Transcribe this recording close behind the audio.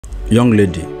Young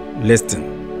lady,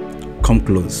 listen, come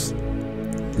close.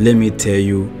 Let me tell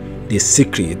you the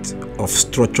secret of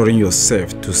structuring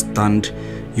yourself to stand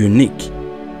unique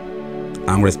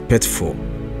and respectful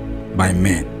by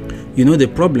men. You know, the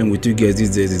problem with you guys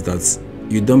these days is that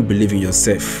you don't believe in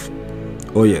yourself.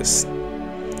 Oh yes,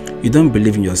 you don't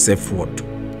believe in your self-worth.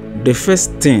 The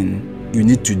first thing you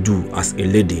need to do as a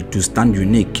lady to stand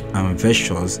unique and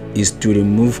virtuous is to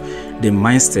remove the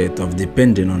mindset of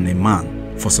depending on a man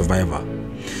for survival.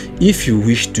 If you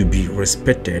wish to be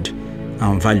respected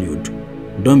and valued,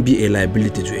 don't be a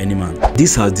liability to any man.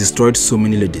 This has destroyed so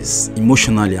many ladies,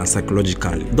 emotionally and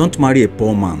psychologically. Don't marry a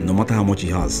poor man, no matter how much he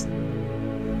has.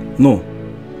 No.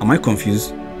 Am I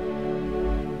confused?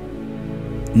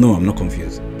 No, I'm not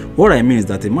confused. What I mean is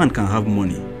that a man can have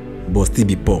money, but still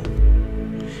be poor.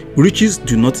 Riches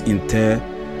do not entail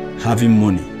having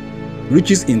money.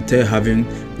 Riches entail having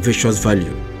virtuous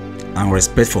value and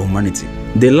respect for humanity.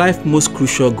 The life's most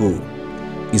crucial goal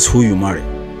is who you marry.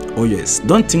 Oh yes,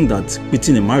 don't think that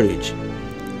quitting a marriage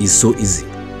is so easy,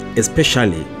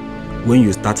 especially when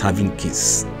you start having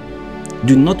kids.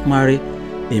 Do not marry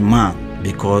a man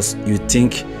because you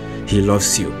think he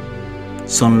loves you.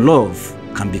 Some love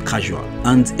can be casual,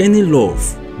 and any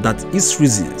love that its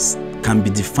reasons can be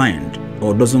defined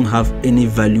or doesn't have any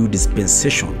value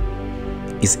dispensation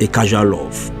is a casual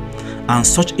love, and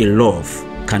such a love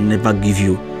can never give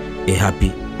you a happy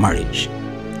marriage.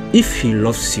 If he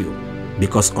loves you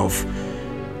because of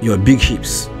your big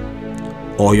hips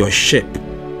or your shape,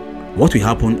 what will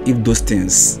happen if those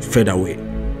things fade away?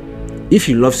 If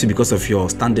he loves you because of your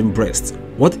standing breast,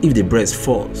 what if the breast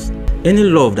falls? Any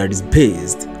love that is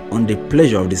based on the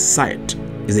pleasure of the sight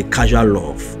is a casual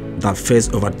love that fades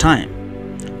over time.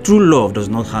 True love does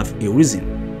not have a reason.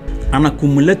 An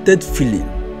accumulated feeling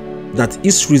that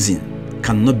its reason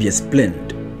cannot be explained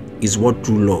is what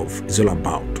true love is all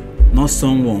about. Not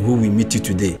someone who will meet you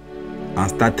today and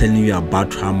start telling you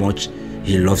about how much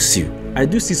he loves you. I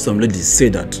do see some ladies say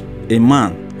that a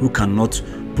man who cannot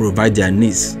provide their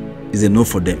needs is a no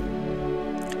for them.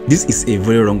 This is a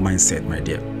very wrong mindset, my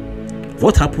dear.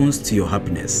 What happens to your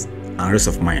happiness and rest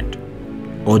of mind?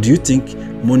 Or do you think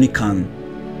money can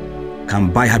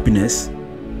buy happiness?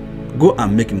 Go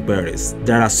and make inquiries.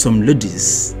 There are some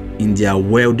ladies in their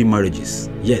wealthy marriages,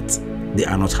 yet they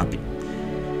are not happy.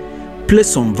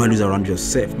 Place some values around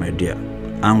yourself, my dear,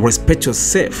 and respect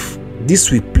yourself.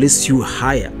 This will place you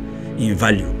higher in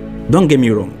value. Don't get me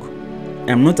wrong,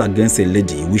 I'm not against a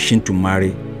lady wishing to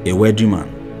marry a wealthy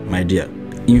man, my dear.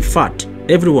 In fact,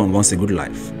 everyone wants a good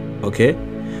life, okay?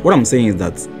 What I'm saying is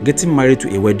that getting married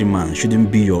to a wealthy man shouldn't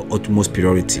be your utmost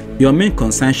priority. Your main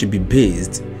concern should be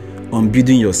based on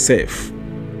building yourself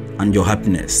and your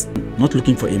happiness, not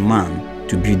looking for a man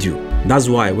to build you. That's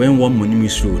why when one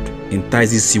monogamous road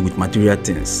entices you with material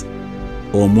things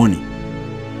or money,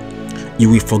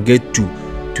 you will forget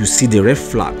to see the red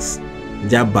flags,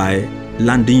 thereby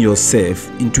landing yourself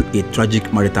into a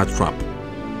tragic marital trap.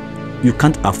 You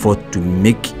can't afford to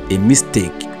make a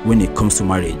mistake when it comes to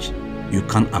marriage. You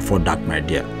can't afford that, my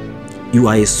dear. You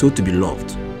are a soul to be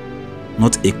loved,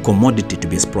 not a commodity to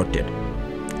be exploited.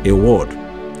 A word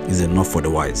is enough for the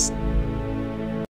wise.